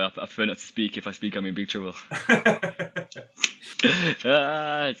 Mourinho? I prefer not to speak. If I speak, I'm in big trouble.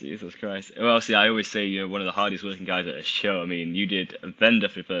 Jesus Christ. Well, see, I always say you're one of the hardest working guys at a show. I mean, you did a Vendor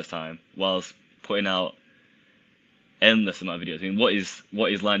for the first time whilst putting out endless amount of videos. I mean, what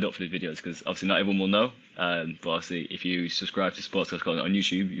is lined up for the videos? Because obviously not everyone will know. But obviously, if you subscribe to Sports Content on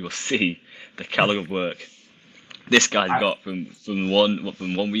YouTube, you will see the caliber of work this guy's got from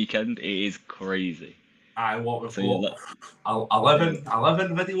one weekend. It is crazy. What we've So, got 11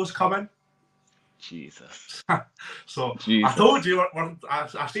 videos coming. Jesus. So Jesus. I told you,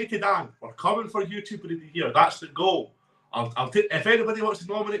 I say to Dan, we're coming for YouTuber of the Year. That's the goal. I'll take, if anybody wants to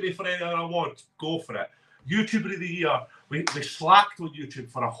nominate me for any other awards, go for it. YouTuber of the Year. We slacked on YouTube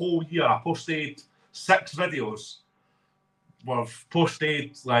for a whole year. I posted 6 videos. We've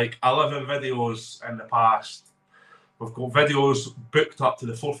posted like 11 videos in the past. We've got videos booked up to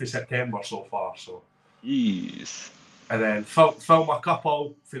the 4th of September so far. So. Jeez. And then film a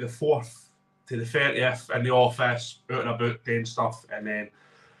couple for the 4th to the 30th in the office, out and about doing stuff, and then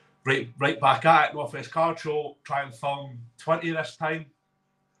right back at it, North West Card Show, try and film 20 this time.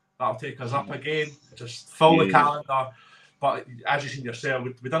 That'll take us up again. Just fill the calendar. But as you've seen yourself,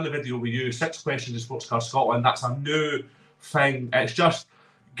 we've done the video with you, 6 questions in Sports Car Scotland. That's a new thing. It's just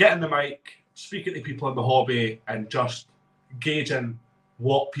getting the mic, speaking to people in the hobby, and just gauging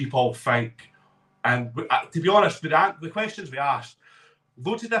what people think. And to be honest, with the questions we asked,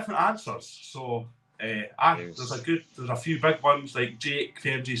 loads of different answers. So there's a few big ones like Jake,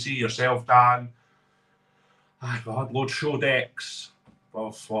 the MGC, yourself, Dan. We had loads of show decks.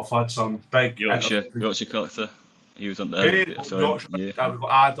 We've had some big Yorkshire collector. He was on there. We've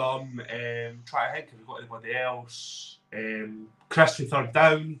got Adam. Try to think if we've got anybody else. Chris the Third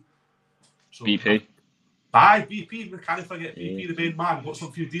Down. So, BP. BP. We can't forget BP, the main man. Got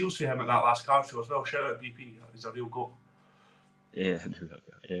some few deals for him at that last car show as well. Shout out BP. He's a real goat. Yeah.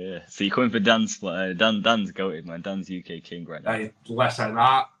 So you're coming for Dan's split. Dan's goated, man. Dan's UK king right now. Listen,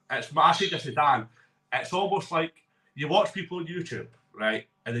 I say this to Dan. It's almost like you watch people on YouTube, right?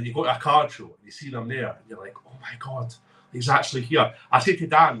 And then you go to a card show and you see them there, and you're like, oh my God, he's actually here. I say to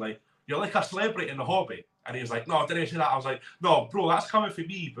Dan, like, you're like a celebrity in the hobby. And he was like, no, didn't I say that? I was like, no, bro, that's coming for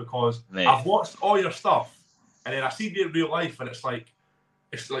me because I've watched all your stuff and then I see you in real life and it's like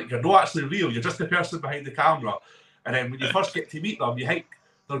you're not actually real. You're just the person behind the camera. And then when you first get to meet them, you think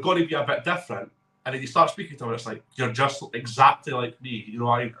they're going to be a bit different. And then you start speaking to them, and it's like, you're just exactly like me. You know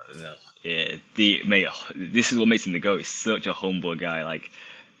what I mean? Yeah, mate, this is what makes him the GOAT. He's such a humble guy. Like,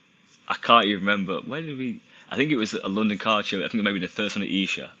 I can't even remember. Where did we... I think it was a London card show. I think maybe the first one at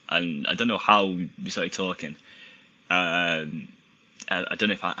Isha. And I don't know how we started talking. I don't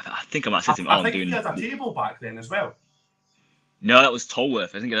know if I think I might have said to him, I think he had a table back then as well. No, that was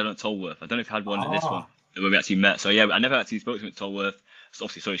Tolworth. I think I had it at Tolworth. I don't know if I had one at this one when we actually met. So yeah, I never actually spoke to him at Tolworth. So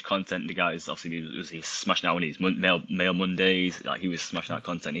obviously saw his content. The guys obviously he was smashing out on his mail Mondays. Like he was smashing out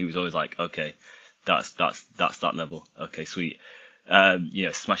content. He was always like, okay, that's that level. Okay, sweet.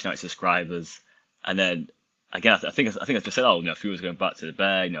 Smashing out his subscribers. And then again, I think I just said, if he was going back to the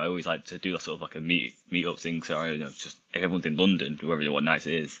Bear, I always like to do a sort of like a meet up thing. So just if everyone's in London, whoever what night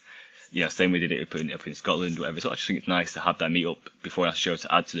it is. Same we did it up in Scotland, whatever. So I just think it's nice to have that meet up before our show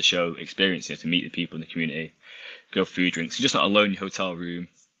to add to the show experience, to meet the people in the community, go food, drinks. You're just not alone in your hotel room,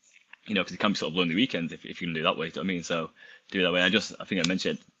 because it can be sort of lonely weekends if you can do it that way. You know what I mean? So do it that way. I think I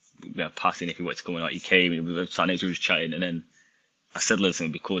mentioned, passing if he wanted to come out, he came and we were sat next to each other chatting, and then I said, listen,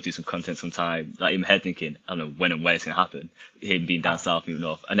 it'd be cool to do some content sometime. Like in my head thinking, I don't know when and where it's gonna happen. Him being down south, moving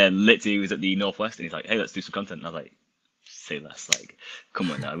north, and then literally he was at the northwest, and he's like, hey, let's do some content. And I was like, say less, like, come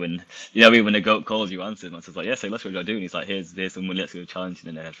on now. When when the GOAT calls, you answer. And I was like, yeah, say less, what do I do? And he's like, here's someone, let's go challenging.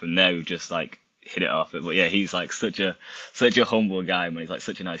 And then from there we just like hit it off. But yeah, he's like such a humble guy, man. He's like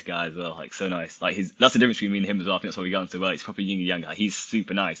such a nice guy as well, like so nice. Like that's the difference between me and him as well. I think that's why we got on so well. He's proper yin and yang. Like, he's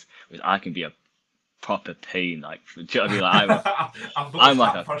super nice, whereas I can be a proper pain. Like, do you know what I mean? Like, I'm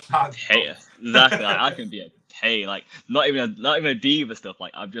like a hater. Exactly. Like, I can be a pain. Like, not even a diva stuff.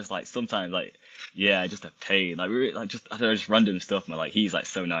 Like, I'm just like sometimes like, yeah, just a pain. Like, really, like just I don't know, just random stuff. Man, like he's like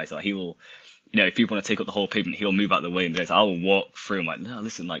so nice. Like he will, if people want to take up the whole pavement, he'll move out the way and goes, I'll walk through. I'm like, no,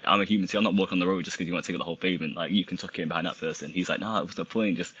 listen, like I'm a human too. I'm not walking on the road just because you want to take up the whole pavement. Like you can tuck in behind that person. He's like, no, what's the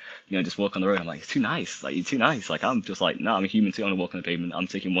point? Just just walk on the road. I'm like, it's too nice. Like you're too nice. Like I'm just like, no, I'm a human too. I'm gonna walk on the pavement. I'm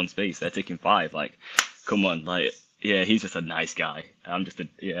taking one space. They're taking 5. Like, come on. Like, yeah, he's just a nice guy. I'm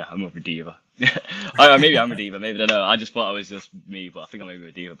more of a diva. Maybe I'm a diva. Maybe I don't know. I just thought I was just me, but I think I'm maybe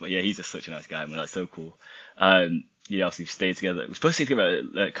a diva. But yeah, he's just such a nice guy, man. That's so cool. Obviously stayed together. We were supposed to get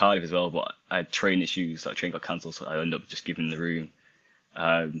together at Cardiff as well, but I had train issues. So train got cancelled, so I ended up just giving him the room.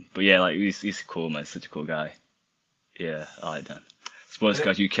 But yeah, like he's cool, man. Such a cool guy. Yeah, I like that. Sports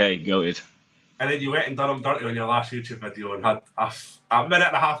Cards UK, goated. And then you went and done them dirty on your last YouTube video and had a minute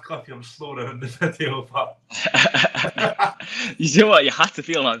and a half clip of him slow down the video. But you know what? You had to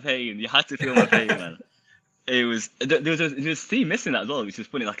feel my pain. You had to feel my pain, man. It was there was a theme missing that as well, which was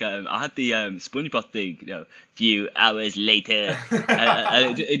funny. Like I had the SpongeBob thing, you know, few hours later,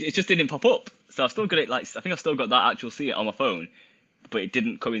 and it just didn't pop up. So I've still got it. Like I think I've still got that actual scene on my phone, but it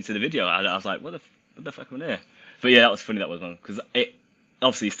didn't come into the video. And I was like, what the fuck am I there? But yeah, that was funny. That was one because it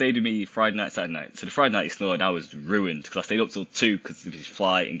obviously stayed with me Friday night, Saturday night. So the Friday night he snored, I was ruined because I stayed up till 2 because of his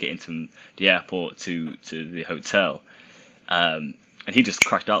flight and getting from the airport to the hotel. And he just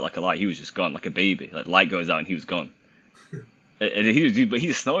crashed out like a light. He was just gone like a baby. Like light goes out and he was gone. And he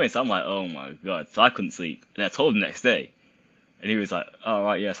was snoring. So I'm like, oh my god. So I couldn't sleep. And I told him the next day, and he was like, oh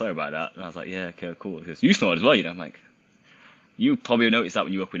right, yeah, sorry about that. And I was like, yeah, okay, cool. Because you snored as well, you know. I'm like, you probably noticed that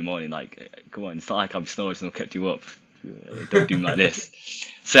when you woke up in the morning. Like, come on, it's not like I'm snoring and kept you up. Don't do me like this.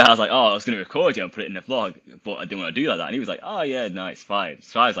 So I was like, oh, I was going to record you and put it in the vlog, but I didn't want to do like that. And he was like, oh yeah, no, it's fine.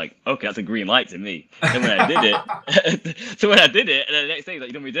 So I was like, okay, that's a green light to me. Then when I did it, and then the next day he's like,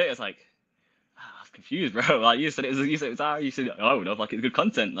 you don't want me to do it? I was like, I was confused, bro. Like you said it was alright. You said, oh no, like it's good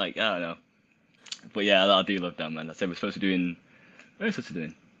content. Like I don't know. But yeah, I do love that, man. I said we're supposed to be doing, what are we supposed to be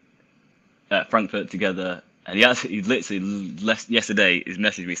doing? Frankfurt together. And he literally yesterday he's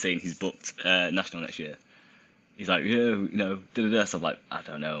messaged me saying he's booked national next year. He's like, yeah, you know, da-da-da. So I'm like, I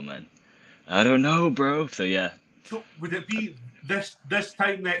don't know, man. I don't know, bro. So yeah. So would it be this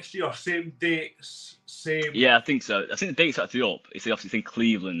time next year, same dates, same? Yeah, I think so. I think the date's actually up. It's obviously in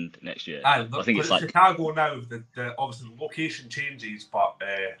Cleveland next year. I think it's like Chicago now. The obviously the location changes, but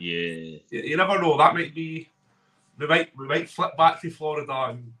yeah, you never know. That might be. We might flip back to Florida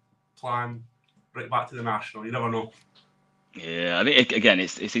and plan right back to the national. You never know. Yeah, I mean, again,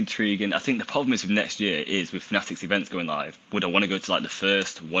 it's intriguing. I think the problem is with next year is with Fanatics events going live. Would I want to go to like the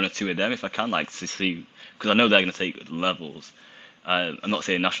first 1 or 2 of them if I can, like to see? Because I know they're going to take levels. I'm not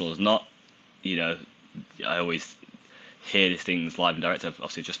saying national is not. You know, I always hear these things live and direct. I've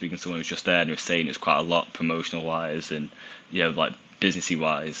obviously just speaking to someone who's just there and was saying it's quite a lot promotional wise and you know like businessy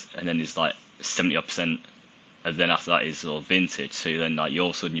wise. And then it's like 70%. And then after that is sort of vintage. So then like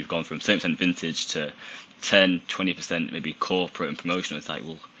all of a sudden you've gone from 70% vintage to 10-20% maybe corporate and promotional. It's like,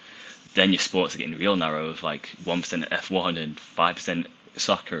 well, then your sports are getting real narrow of like 1% F1 and 5%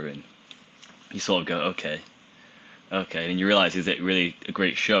 soccer, and you sort of go, okay, and you realize, is it really a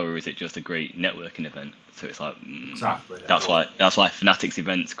great show or is it just a great networking event? So it's like exactly. That's why Fanatics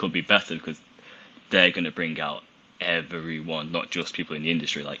events could be better because they're going to bring out everyone, not just people in the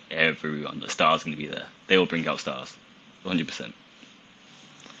industry, like everyone. The stars are going to be there. They will bring out stars, 100%.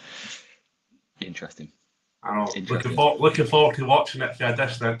 Interesting. I know. Looking forward to watching it for a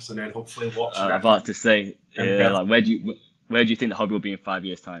distance, and then hopefully watching it. I'm about to say, like, where do you think the hobby will be in 5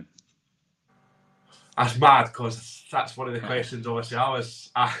 years' time? That's mad because that's one of the questions. Obviously, it's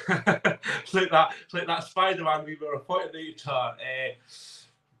like that Spider-Man we were pointing at each other.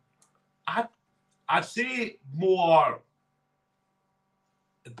 I'd say more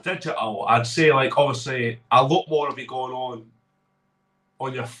digital. I'd say like obviously a lot more will be going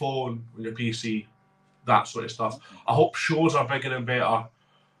on your phone, on your PC. That sort of stuff. I hope shows are bigger and better.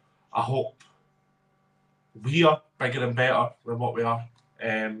 I hope we are bigger and better than what we are.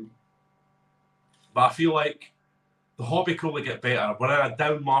 But I feel like the hobby can only get better. We're in a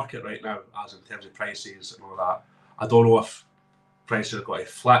down market right now, as in terms of prices and all that. I don't know if prices are going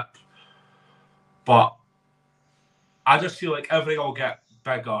to flip, but I just feel like everything will get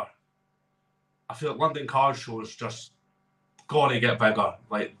bigger. I feel like London Card Show is just got to get bigger.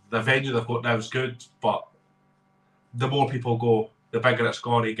 Like the venue they've got now is good, but the more people go, the bigger it's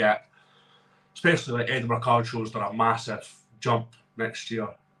going to get. Especially like Edinburgh Card Show's done a massive jump next year.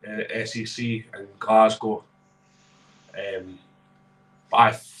 SEC in Glasgow.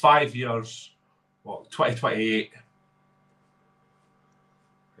 By 5 years, 2028.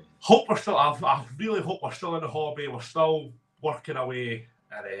 Hope we're still. I really hope we're still in the hobby. We're still working away,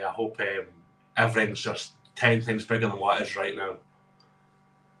 and I hope everything's just 10 times bigger than what it is right now.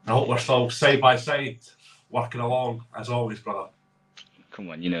 I hope we're still side by side, working along as always, brother.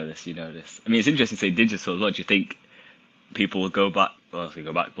 Come on, you know this. I mean, it's interesting to say digital. What do you think? People will go back, but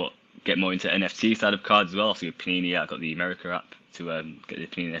get more into NFT side of cards as well. So with Panini, I got the America app to get the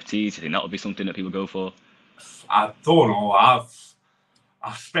Panini NFTs. Do you think that would be something that people go for? I don't know.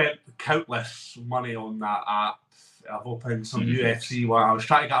 I've spent countless money on that app. I've opened some UFC one. I was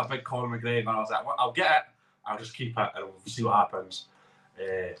trying to get a big Conor McGregor. I was like, well, I'll get it. I'll just keep it and we'll see what happens.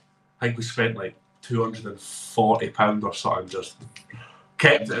 I think we spent like £240 or something. Just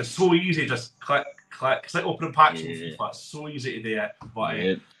kept it. It's so easy. Just click, click. It's like opening packs from Yeah. FIFA. It's so easy to do it. But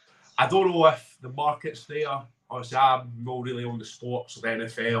Yeah. I don't know if the market's there. Obviously, I'm not really on the sports of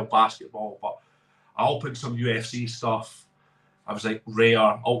NFL, basketball, but I opened some UFC stuff. I was like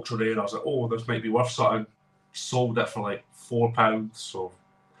rare, ultra rare. I was like, oh, this might be worth something. Sold it for like £4. So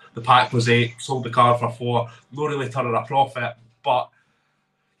the pack was £8. Sold the card for £4. Not really turning a profit, but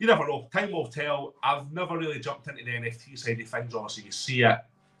you never know. Time will tell. I've never really jumped into the NFT side of things. Obviously, you see it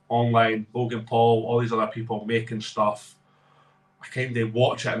online. Logan Paul, all these other people making stuff. I kind of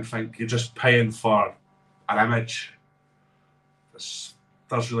watch it and think you're just paying for an image. This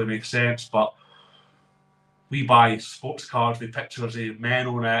doesn't really make sense, but we buy sports cards with pictures of men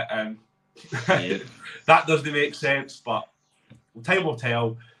on it, and that doesn't make sense. But time will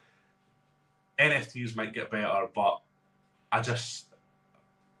tell. NFTs might get better, but I just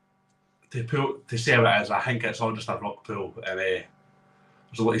to say what it is, I think it's all just a rock pool, and there's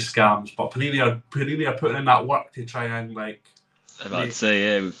a lot of scams. But Panini are putting in that work to try and like. I'd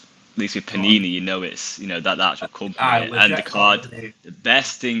say at least with Panini, it's that actual company and the card. The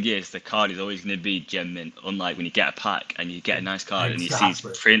best thing is the card is always going to be gem mint. Unlike when you get a pack and you get a nice card and you see these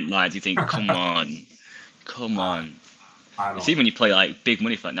print lines, you think, come on. It's even when you play like big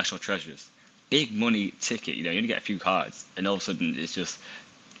money for like National Treasures, big money ticket. You only get a few cards, and all of a sudden it's just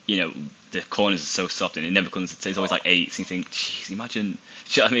the corners are so soft and it never comes. It's always like 8s. And you think, jeez, imagine.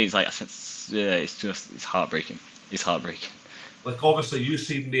 You know what I mean? It's like it's heartbreaking. It's heartbreaking. Like obviously you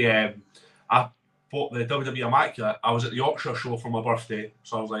seen the I bought the WWE Immaculate. I was at the Yorkshire show for my birthday,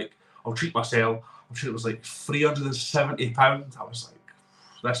 so I was like, I'll treat myself. I'm sure it was like £370. I was like,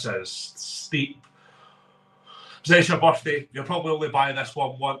 this is steep. So it's your birthday. You'll probably only buy this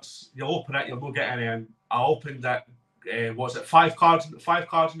one once. You'll open it. You'll not get any in. I opened it. Was it 5 cards? 5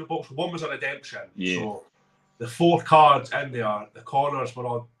 cards in the box. One was a redemption. Yeah. So the 4 cards in there, the corners were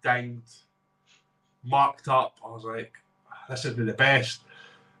all dinged, marked up. I was like, this would be the best.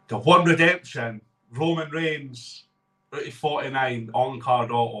 The one redemption, Roman Reigns, 49 on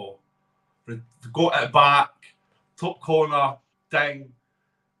card auto. Got it back, top corner, ding.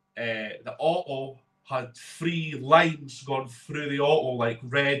 The auto had 3 lines going through the auto, like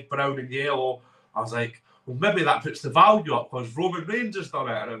red, brown, and yellow. I was like, well, maybe that puts the value up because Roman Reigns has done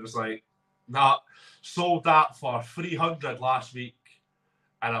it. And I was like, nah, sold that for $300 last week.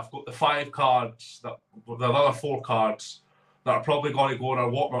 And I've got the 5 cards, the other 4 cards that are probably going to go on our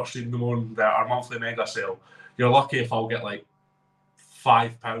Whatnot stream on our monthly mega sale. You're lucky if I'll get like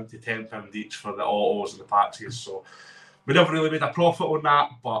 £5 to £10 each for the autos and the patches. So we never really made a profit on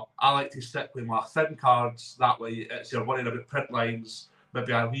that, but I like to stick with my thin cards. That way, it's you're worrying about print lines,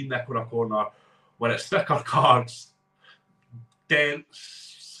 maybe a wee nick on a corner. When it's thicker cards,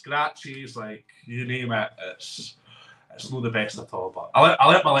 dents, scratches, like you name it, it's not the best at all. But I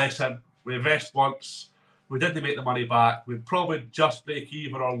learnt my lesson. We invest once. We didn't make the money back. We'd probably just break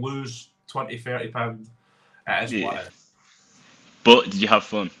even or lose £20-30. It is what it is. But did you have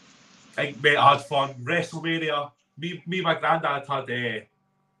fun? Mate, I had fun. WrestleMania. Me and my granddad had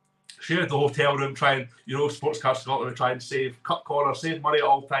shared the hotel room, trying, Sports Car Scotland, try and cut corners, save money at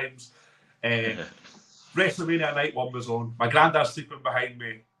all times. WrestleMania night 1 was on. My granddad's sleeping behind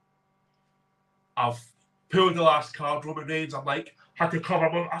me. I've pulled the last card, Roman Reigns. I'm like, had to cover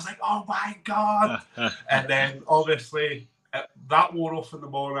him. I was like, oh my God. And then obviously that wore off in the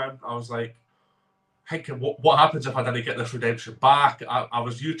morning. I was like, thinking, what happens if I didn't get this redemption back? I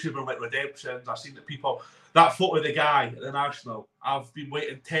was YouTubing like redemptions. I've seen the people, that photo of the guy at the National, I've been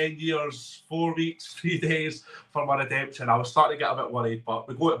waiting 10 years, 4 weeks, 3 days for my redemption. I was starting to get a bit worried, but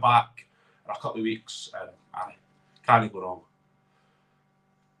we got it back in a couple of weeks and I can't go wrong.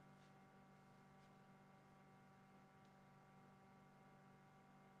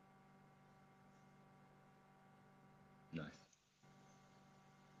 Nice.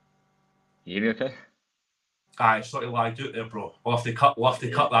 You hear me okay? Aye, sort of lied out there, bro. We'll have to cut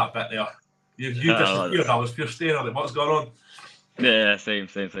that bit there. You disappeared. I was just staring at it. What's going on? Yeah, same.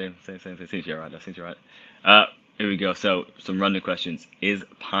 Seems you're right. Here we go. So, some random questions. Is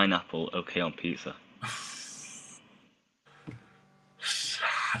pineapple okay on pizza?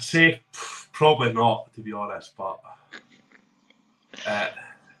 I'd say probably not, to be honest, but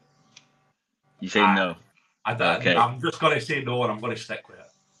you say no? Okay. I'm just going to say no, and I'm going to stick with it.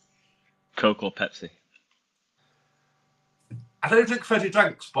 Coke or Pepsi? I don't drink fizzy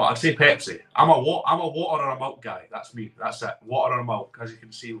drinks, but I'd say Pepsi. I'm a water or a milk guy. That's me. That's it. Water or milk. As you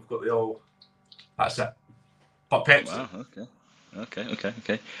can see, we've got the all. That's it. But Pepsi. Wow.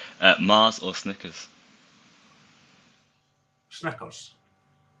 Okay. Mars or Snickers? Snickers.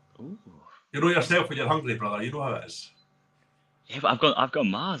 Ooh. You know yourself when you're hungry, brother. You know how it is. Yeah, but I've got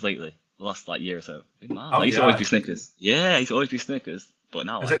Mars lately. last like year or so. Mars. Oh, Like, used to always be Snickers. Yeah, he used to always be Snickers. But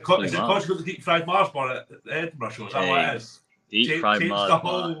now, Is like, it because you got the deep fried Mars bar at the Edinburgh show? Is that what it is? Deep fried Change Mars the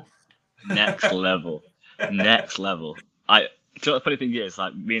bar. whole. Next level. Next level. Do you know what the funny thing is?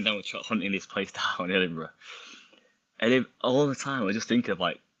 Like, me and Dan were hunting this place down in Edinburgh. And all the time, I was just thinking of,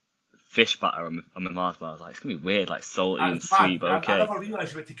 like, fish batter on my Mars bar. I was like, it's going to be weird, like, salty and sweet, but okay. I never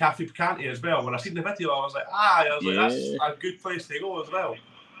realised you went to Cafe Picante as well. When I seen the video, I was like, that's a good place to go as well.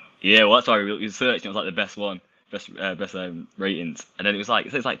 Yeah, well, that's why we searched, and it was, like, the best one. Best ratings. And then it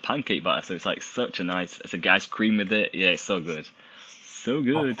says, like, pancake batter, so it's, like, such a nice, it's a ice cream with it. Yeah, it's so good. So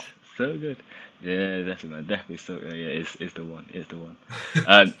good. Oh. So good. Yeah, definitely. So yeah, it's the one. It's the one.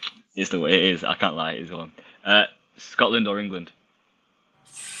 It is. I can't lie. It is the one. Scotland or England?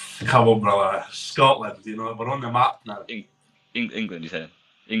 Come on, brother. Scotland. You know we're on the map now. England. You said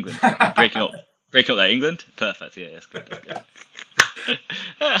England. breaking up there. England. Perfect. Yeah, that's good. That's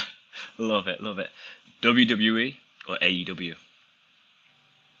good. Love it. WWE or AEW?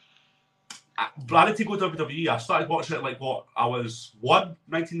 I need to go WWE. I started watching it I was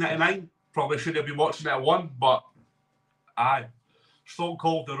 1999. Probably should have been watching it at 1, but Stone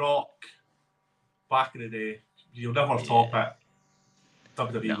Cold, The Rock, back in the day, you'll never top it.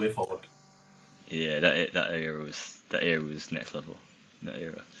 WWE way forward. Yeah, that era was next level. That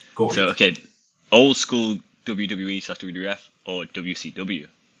era. So okay, old school WWE/WWF or WCW?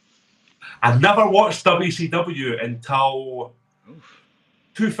 I never watched WCW until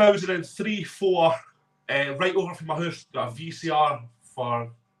 2003-04. Right over from my house, got a VCR for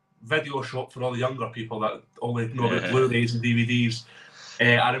video shop for all the younger people that only know about Blu-rays and DVDs.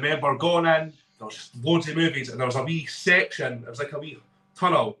 I remember going in, there was just loads of movies, and there was a wee section, it was like a wee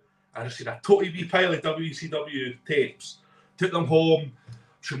tunnel. I just seen a totally wee pile of WCW tapes. Took them home,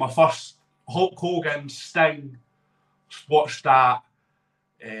 through my first Hulk Hogan, Sting, watched that,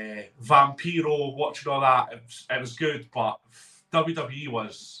 Vampiro, watching all that. It was good, but WWE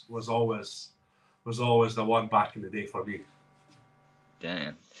was always the one back in the day for me.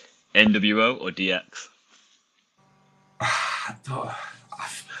 Damn. NWO or DX?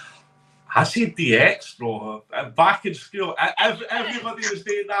 I said DX, bro. Back in school, everybody was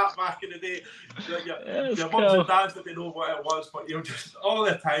saying that back in the day. Your mums and dads didn't know what it was, but you're just all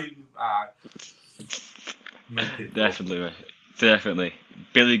the time. Definitely.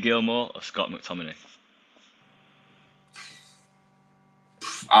 Billy Gilmore or Scott McTominay?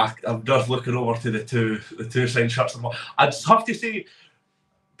 I'm just looking over to the two signed shirts. I'd have to say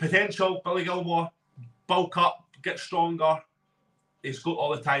potential Billy Gilmore, bulk up, get stronger. He's got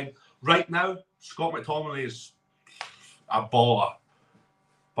all the time. Right now, Scott McTominay is a baller.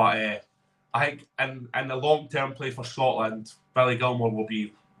 But I think in the long-term play for Scotland, Billy Gilmore will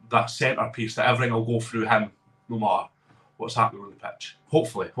be that centrepiece that everything will go through him, no matter what's happening on the pitch.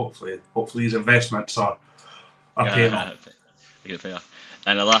 Hopefully his investments are paying off.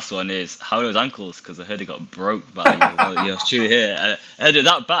 And the last one is, how are those ankles? Because I heard they got broke by your shoe here. I heard it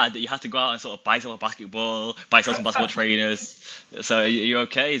that bad that you had to go out and sort of buy some basketball, buy some basketball trainers. So are you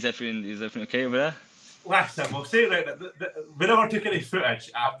okay? Is everything okay over there? Listen, we'll say that we never took any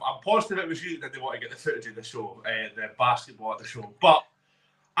footage. I'm positive it was you that didn't want to get the footage of the show, the basketball at the show. But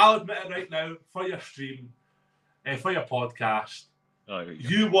I'll admit it right now, for your stream, for your podcast,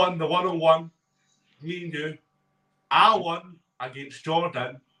 you won the 1-on-1, me and you. I won against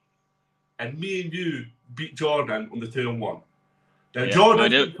Jordan, and me and you beat Jordan on the 2-on-1. Now, Jordan's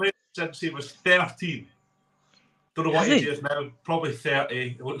been playing since he was 13. Don't know what age he is now, probably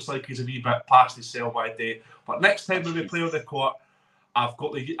 30. It looks like he's a wee bit past his sell-by date. But next time when we play on the court, I've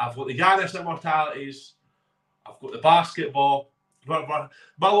got the Giannis Immortalities, I've got the basketball. My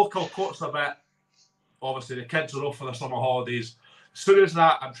local court's a bit, obviously the kids are off for the summer holidays. As soon as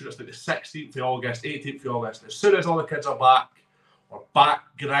that, I'm sure it's like the 16th of August, 18th of August. As soon as all the kids are back, we're back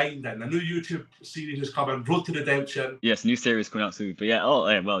grinding. The new YouTube series is coming, Road to Redemption. Yes, new series coming out soon. But yeah,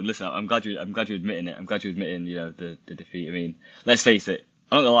 well, listen, I'm glad you're admitting it. I'm glad you're admitting, the defeat. I mean, let's face it.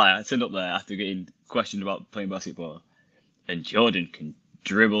 I'm not gonna lie. I turned up there after getting questioned about playing basketball, and Jordan can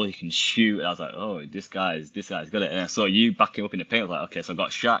dribble, he can shoot. And I was like, oh, this guy's got it. And I saw you back him up in the paint. I was like, okay, so I've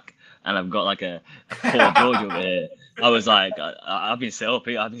got Shaq, and I've got like a Paul George over here. I was like, I've been set up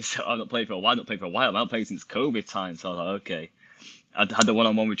here. I've not played for a while. I've not played since COVID time. So I was like, okay. I had the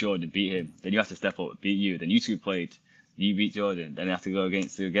 1-on-1 with Jordan, beat him. Then you have to step up, beat you. Then you two played, you beat Jordan. Then I have to go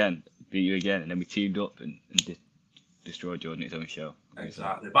against you again, beat you again. And then we teamed up and destroyed Jordan at his own show.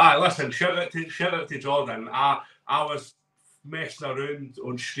 Exactly. But listen, shout out to Jordan. I was messing around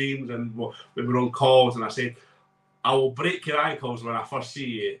on streams and we were on calls, and I said, I will break your ankles when I first see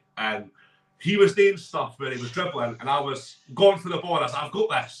you. And he was doing stuff where he was dribbling, and I was going for the ball. And I was like, I've got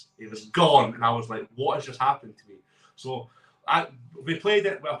this. He was gone, and I was like, what has just happened to me? So we played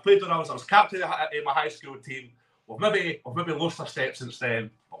it. Well, I played when I was captain in my high school team. We've maybe lost a step since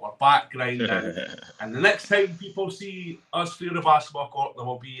then, but we're back grinding. And the next time people see us through the basketball court, there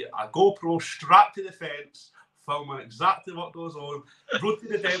will be a GoPro strapped to the fence, filming exactly what goes on. Road to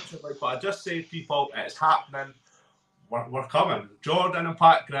redemption, like what I just said, people, it's happening. We're coming. Jordan and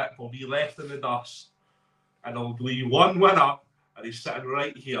Pat Grip will be left in the dust, and there'll be one winner, and he's sitting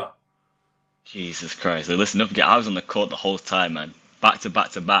right here. Jesus Christ! So listen, don't forget, I was on the court the whole time, man. Back to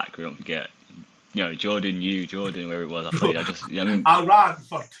back to back. We don't forget. You know, Jordan, where it was. I played. I ran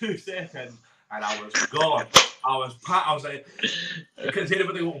for 2 seconds, and I was gone. I was like, I couldn't say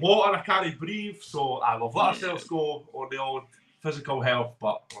anybody got water. I can't breathe, so I've let ourselves go on the old physical health.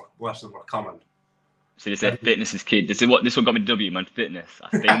 But listen, we're coming. So they said fitness is key. This one got me the W, man. Fitness.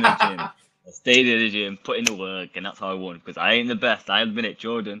 I stayed in the gym. Put in the work, and that's how I won. Because I ain't the best. I admit it.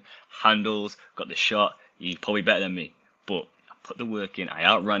 Jordan handles, got the shot. He's probably better than me. But I put the work in. I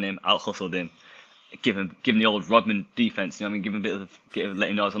outran him, out-hustled him. Give him the old Rodman defense. You know what I mean? Give him a bit of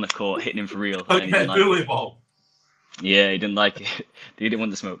letting know I was on the court, hitting him for real. Okay, bully ball. Yeah, he didn't like it. He didn't want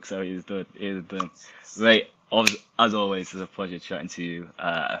the smoke, so he was done. Right. As always, it's a pleasure chatting to you.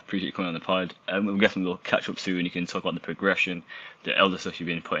 I appreciate you coming on the pod. We'll definitely catch up soon. You can talk about the progression, the elder stuff you've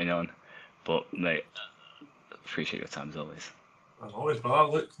been putting on. But mate, appreciate your time as always. As always,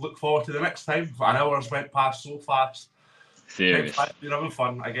 brother. Look forward to the next time. An hour's went past so fast. Serious. You're having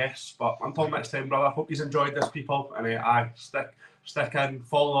fun, I guess. But until next time, brother. Hope you've enjoyed this, people. And stick in,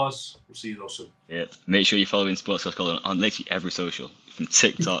 follow us. We'll see you all soon. Yeah. Make sure you're following Sports Scotland on literally every social, from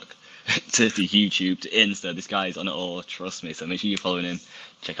TikTok to YouTube to Insta. This guy is on it all. Trust me. So make sure you're following him.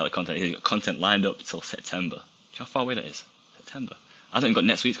 Check out the content. He's got content lined up until September. Do you know how far away that is? September. I haven't even got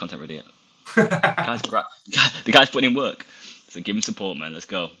next week's content ready yet. The guy's putting in work. So give him support, man. Let's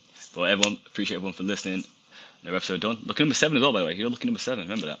go. But everyone, appreciate everyone for listening. Another episode done. Look at number 7 as well, by the way. You're looking number 7.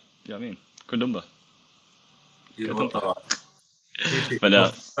 Remember that. You know what I mean? Good number. But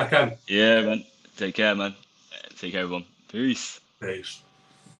yeah, man. Take care, man. Take care, everyone. Peace.